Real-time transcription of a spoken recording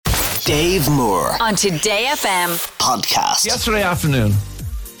Dave Moore on Today FM podcast. Yesterday afternoon,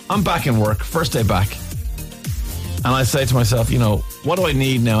 I'm back in work, first day back. And I say to myself, you know, what do I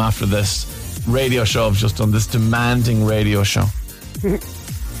need now after this radio show I've just done, this demanding radio show? Why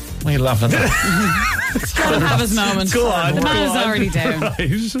are you laughing at that? He's got to have his moment. Go on. The man is already down.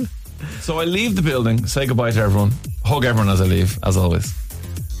 Right. So I leave the building, say goodbye to everyone, hug everyone as I leave, as always.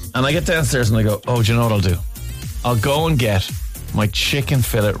 And I get downstairs and I go, oh, do you know what I'll do? I'll go and get my chicken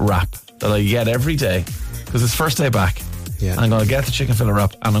fillet wrap that I get every day, because it's first day back. Yeah. And I'm going to get the chicken fillet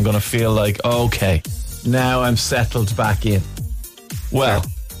wrap and I'm going to feel like, okay, now I'm settled back in. Well,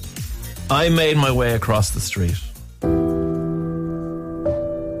 I made my way across the street.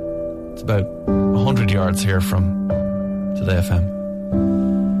 It's about 100 yards here from Today FM.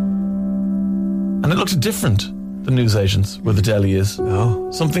 And it looked different, the newsagents where the deli is. Oh.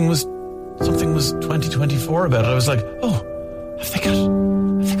 Something was 2024 about it. I was like, oh, have they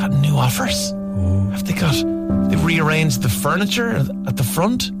got new offers? Have they rearranged the furniture at the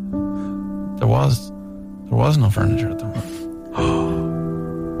front? There was no furniture at the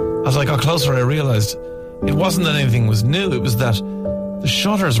front. As I got closer, I realized it wasn't that anything was new. It was that the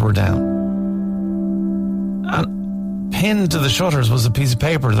shutters were down. And pinned to the shutters was a piece of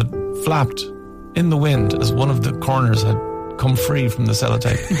paper that flapped in the wind as one of the corners had come free from the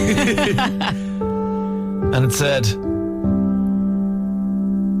sellotape. And it said,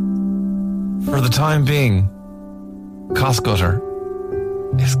 for the time being, Costcutter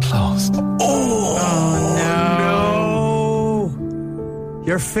is closed. Oh no.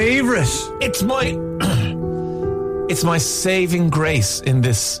 Your favourite. It's my saving grace in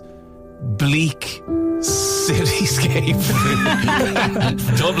this bleak cityscape.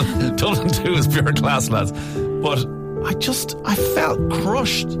 Dublin 2 is pure class, lads. But I felt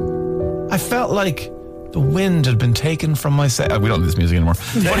crushed. I felt like the wind had been taken from my set. We don't do this music anymore.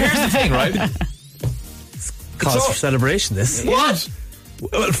 But here's the thing, right? Cause for celebration, this. What?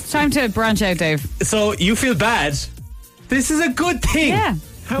 It's time to branch out, Dave. So you feel bad. This is a good thing. Yeah.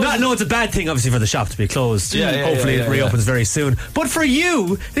 No, it's a bad thing, obviously, for the shop to be closed. Hopefully it reopens very soon. But for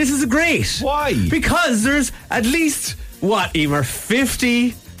you, this is great. Why? Because there's at least, Emer,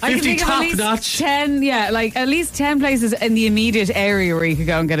 50 I can think of at top least notch. 10, at least 10 places in the immediate area where you could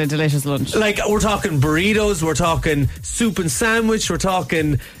go and get a delicious lunch. Like, we're talking burritos, we're talking soup and sandwich, we're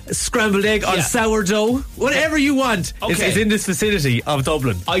talking scrambled egg on sourdough. Whatever you want is in this vicinity of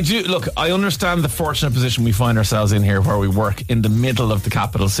Dublin. I understand the fortunate position we find ourselves in here where we work in the middle of the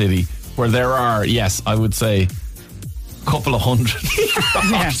capital city, where there are, yes, I would say, a couple of hundred.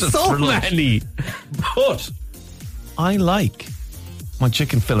 So many. But I like my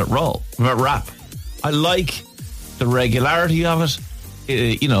chicken fillet wrap. I like the regularity of it.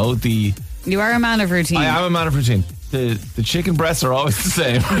 You are a man of routine. I am a man of routine. The chicken breasts are always the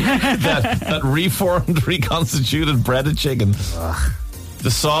same. that reformed, reconstituted breaded chicken. Ugh. The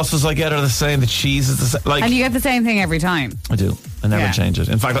sauces I get are the same. The cheese is the same. And you get the same thing every time. I do. I never change it.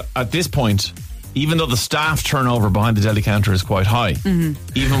 In fact, at this point, even though the staff turnover behind the deli counter is quite high,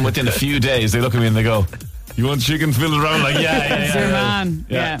 even within a few days, they look at me and they go, you want chicken filled around? Like, It's your man.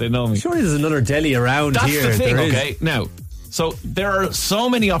 Yeah, they know me. Surely there's another deli around here. That's the thing, okay? Now, so there are so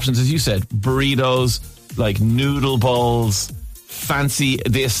many options, as you said. Burritos, like noodle bowls, fancy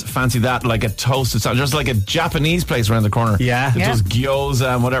this, fancy that, like a toasted salad. There's like a Japanese place around the corner. Yeah. That does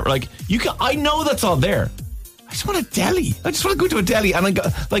gyoza and whatever. Like, I know that's all there. I just want a deli. I just want to go to a deli. And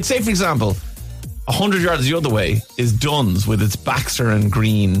like, say, for example, 100 yards the other way is Dunn's with its Baxter and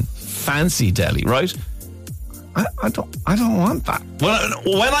Green fancy deli, right? I don't want that. When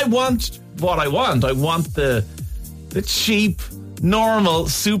I want what I want the cheap, normal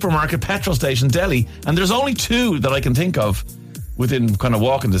supermarket petrol station deli, and there's only two that I can think of within kind of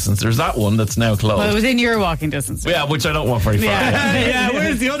walking distance. There's that one that's now closed. Well, within your walking distance. Yeah, which I don't want very far. Yeah,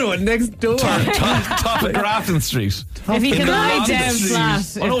 where's the other one? Next door. Top of Grafton Street. If you can lie down Street.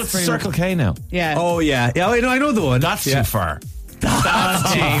 flat. Oh no, it's Circle K now. Yeah. Oh yeah. Yeah, I know the one. That's too far.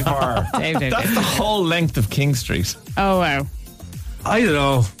 That's too far. Dave. That's the whole length of King Street. Oh, wow. I don't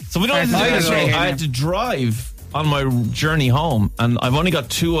know. So we don't have to do this. I had to drive on my journey home, and I've only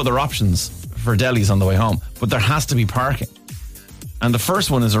got two other options for delis on the way home, but there has to be parking. And the first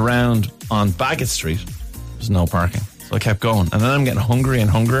one is around on Bagot Street. There's no parking. So I kept going. And then I'm getting hungry and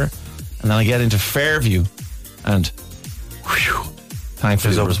hungrier. And then I get into Fairview, and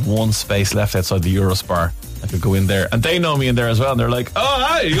thankfully there was one space left outside the Eurospar. I could go in there, and they know me in there as well, and they're like, oh,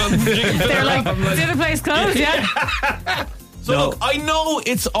 hi, you got They're like, did the place close? Yeah. So look, I know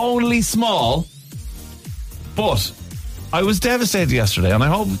it's only small, but I was devastated yesterday, and I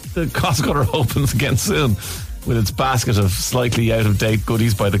hope the Costco opens again soon. with its basket of slightly out of date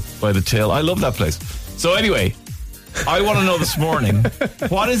goodies by the till. I love that place. So anyway, I want to know this morning,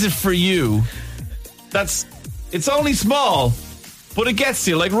 what is it for you it's only small, but it gets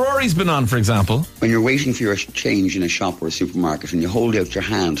you? Like Rory's been on, for example. When you're waiting for your change in a shop or a supermarket and you hold out your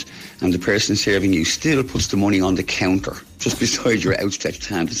hand and the person serving you still puts the money on the counter just beside your outstretched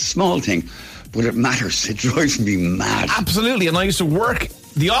hand. It's a small thing, but it matters. It drives me mad. Absolutely. And I used to work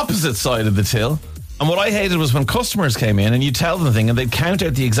the opposite side of the till. And what I hated was when customers came in and you tell them the thing and they'd count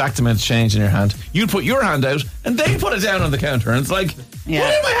out the exact amount of change in your hand. You'd put your hand out and they'd put it down on the counter. And it's like, put it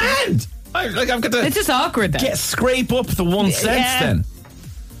in my hand. I've got to... It's just awkward then. Scrape up the 1 cent then.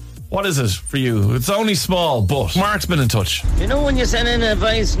 What is it for you? It's only small, but Mark's been in touch. You know when you send in a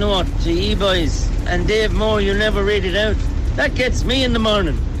voice note to E-Boys and Dave Moore, you never read it out? That gets me in the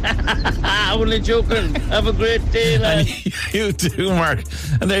morning. Only joking. Have a great day, lad. And you too, Mark.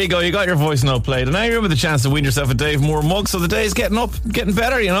 And there you go. You got your voice note played. And now you're with a chance to win yourself a Dave Moore mug. So the day's getting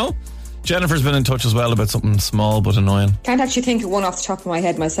better, you know. Jennifer's been in touch as well about something small but annoying. Can't actually think of one off the top of my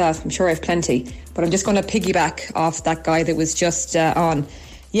head myself. I'm sure I have plenty. But I'm just going to piggyback off that guy that was just on.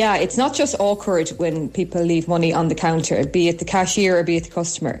 Yeah, it's not just awkward when people leave money on the counter, be it the cashier or be it the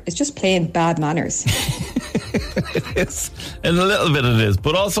customer. It's just plain bad manners. It is. And a little bit it is.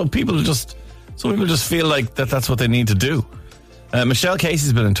 But also some people just feel like that's what they need to do. Michelle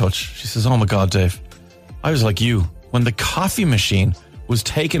Casey's been in touch. She says, oh my God, Dave, I was like you. When the coffee machine was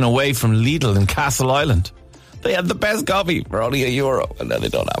taken away from Lidl in Castle Island, they had the best coffee for only €1 and now they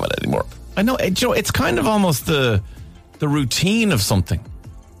don't have it anymore. I know, it's kind of almost the routine of something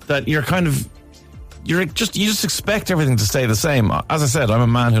that you just expect everything to stay the same. As I said, I'm a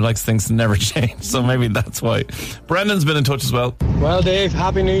man who likes things to never change, so maybe that's why. Brendan's been in touch as well. Well, Dave,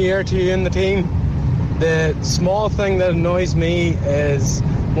 Happy New Year to you and the team. The small thing that annoys me is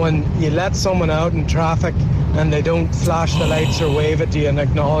when you let someone out in traffic and they don't flash the lights or wave at you and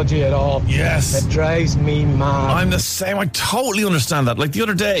acknowledge you at all. Yes. It drives me mad. I'm the same. I totally understand that. Like the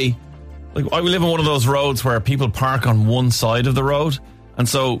other day, I live on one of those roads where people park on one side of the road. And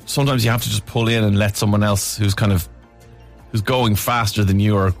so sometimes you have to just pull in and let someone else who's going faster than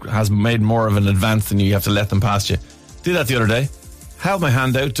you or has made more of an advance than you have to let them past you. Did that the other day. Held my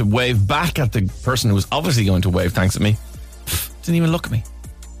hand out to wave back at the person who was obviously going to wave thanks at me. Didn't even look at me.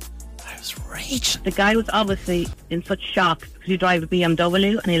 I was raging. The guy was obviously in such shock because he drive a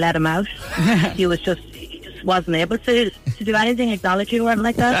BMW and he let him out. he just wasn't able to do anything, acknowledge you or anything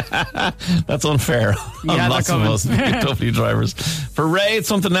like that. That's unfair on lots of us BMW drivers. For Ray, it's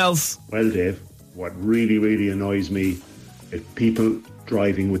something else. Well, Dave, what really, really annoys me is people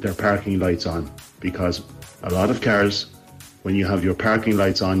driving with their parking lights on, because a lot of cars, when you have your parking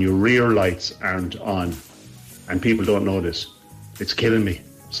lights on, your rear lights aren't on, and people don't notice. It's killing me.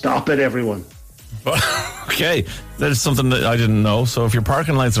 Stop it, everyone. Okay, that is something that I didn't know. So if your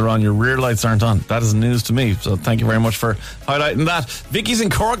parking lights are on, your rear lights aren't on. That is news to me. So thank you very much for highlighting that. Vicky's in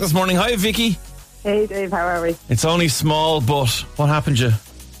Cork this morning. Hi, Vicky. Hey, Dave. How are we? It's only small, but what happened to you?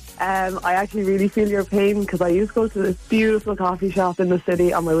 I actually really feel your pain because I used to go to this beautiful coffee shop in the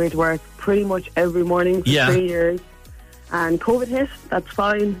city on my way to work pretty much every morning for 3 years. And COVID hit, that's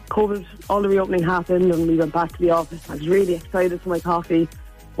fine. COVID, all the reopening happened and we went back to the office. I was really excited for my coffee.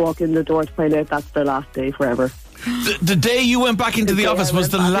 Walk in the door to find out that's their last day forever. The day you went back into the office was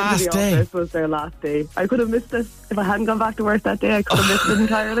the last day? This was their last day. I could have missed it. If I hadn't gone back to work that day, I could have missed it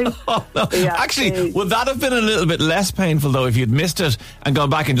entirely. Oh, no. Yeah, actually, would that have been a little bit less painful, though, if you'd missed it and gone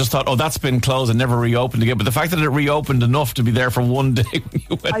back and just thought, oh, that's been closed and never reopened again? But the fact that it reopened enough to be there for one day when you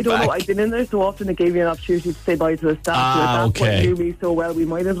went back. I don't know. I've been in there so often, it gave me an opportunity to say bye to the staff. At that point, knew me so well, we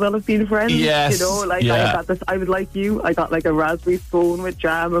might as well have been friends. Yes. You know, like I got this. I was like you. I got like a raspberry scone with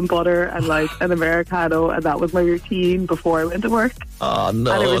jam and butter and like an Americano, and that was my routine before I went to work. Oh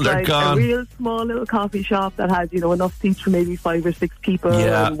no, and it was they're like gone. a real small little coffee shop that had, you know, enough seats for maybe 5 or 6 people.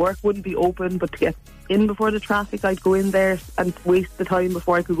 Yeah. And work wouldn't be open, but to get in before the traffic, I'd go in there and waste the time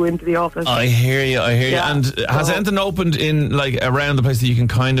before I could go into the office. I hear you. And has anything opened in like around the place that you can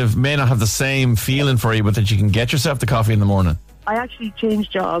kind of may not have the same feeling for you, but that you can get yourself the coffee in the morning? I actually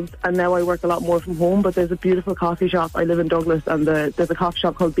changed jobs and now I work a lot more from home, but there's a beautiful coffee shop. I live in Douglas and there's a coffee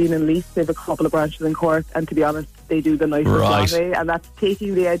shop called Bean and Leaf. They have a couple of branches in Cork, and to be honest, they do the nicest latte, and that's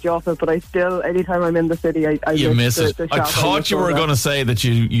taking the edge off it. But I still, anytime I'm in the city, I miss it. The I thought you were going to say that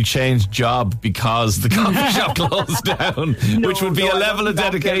you changed job because the coffee shop closed down, which would be a level of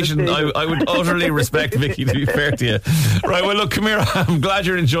dedication I would utterly respect, Vicky, to be fair to you. Right, well, look, come here. I'm glad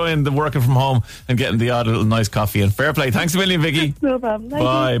you're enjoying the working from home and getting the odd little nice coffee. And fair play. Thanks a million, Vicky. No problem.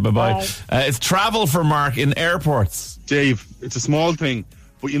 Bye. It's travel for Mark in airports. Dave, it's a small thing,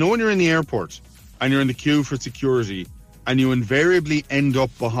 but you know when you're in the airport and you're in the queue for security, and you invariably end up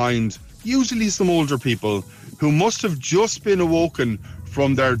behind usually some older people who must have just been awoken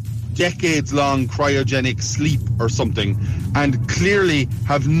from their decades-long cryogenic sleep or something, and clearly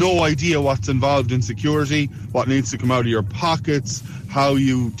have no idea what's involved in security, what needs to come out of your pockets, how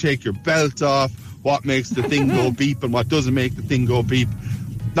you take your belt off, what makes the thing go beep and what doesn't make the thing go beep.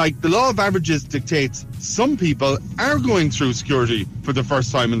 Like, the law of averages dictates some people are going through security for the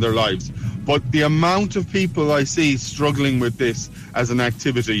first time in their lives, but the amount of people I see struggling with this as an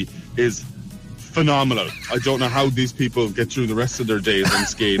activity is phenomenal. I don't know how these people get through the rest of their days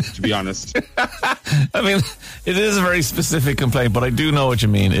unscathed, to be honest. I mean, it is a very specific complaint, but I do know what you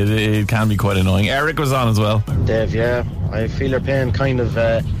mean. It can be quite annoying. Eric was on as well. Dave, yeah, I feel your pain kind of.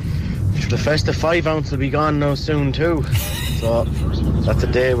 The festive 5 ounce will be gone now soon too. So that's a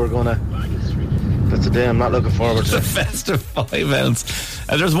day that's a day I'm not looking forward to. The festive 5 ounce.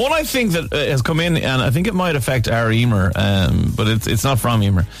 There's one I think that has come in, and I think it might affect our Emer, but it's not from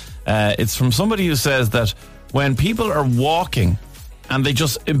Emer. It's from somebody who says that when people are walking and they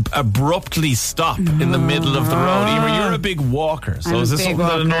just abruptly stop in the middle of the road. Emer, you're a big walker, so is this something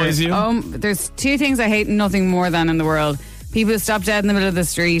that annoys you? There's 2 things I hate nothing more than in the world. People who stop dead in the middle of the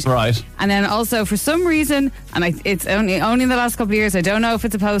street. Right. And then also, for some reason, and it's only in the last couple of years, I don't know if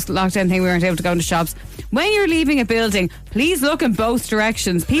it's a post-lockdown thing, we weren't able to go into shops. When you're leaving a building, please look in both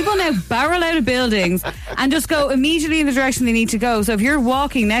directions. People now barrel out of buildings and just go immediately in the direction they need to go. So if you're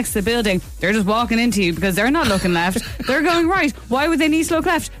walking next to the building, they're just walking into you because they're not looking left. They're going right. Why would they need to look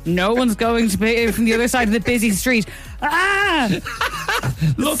left? No one's going to be from the other side of the busy street.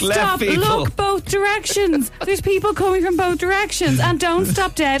 Look Stop, left, people. look both directions. There's people coming from both directions, and don't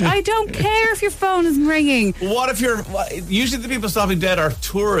stop dead. I don't care if your phone is ringing. What if usually the people stopping dead are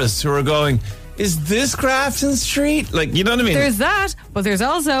tourists who are going, is this Grafton Street? Like, you know what I mean? There's that, but there's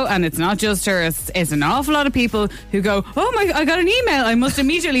also, and it's not just tourists, it's an awful lot of people who go, oh my, I got an email, I must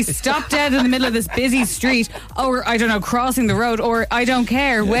immediately stop dead in the middle of this busy street, or I don't know, crossing the road, or I don't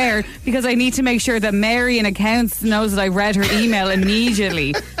care where, because I need to make sure that Mary in accounts knows that I read her email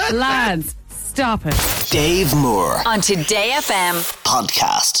immediately. Lads, stop it. Dave Moore on Today FM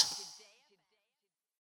podcast.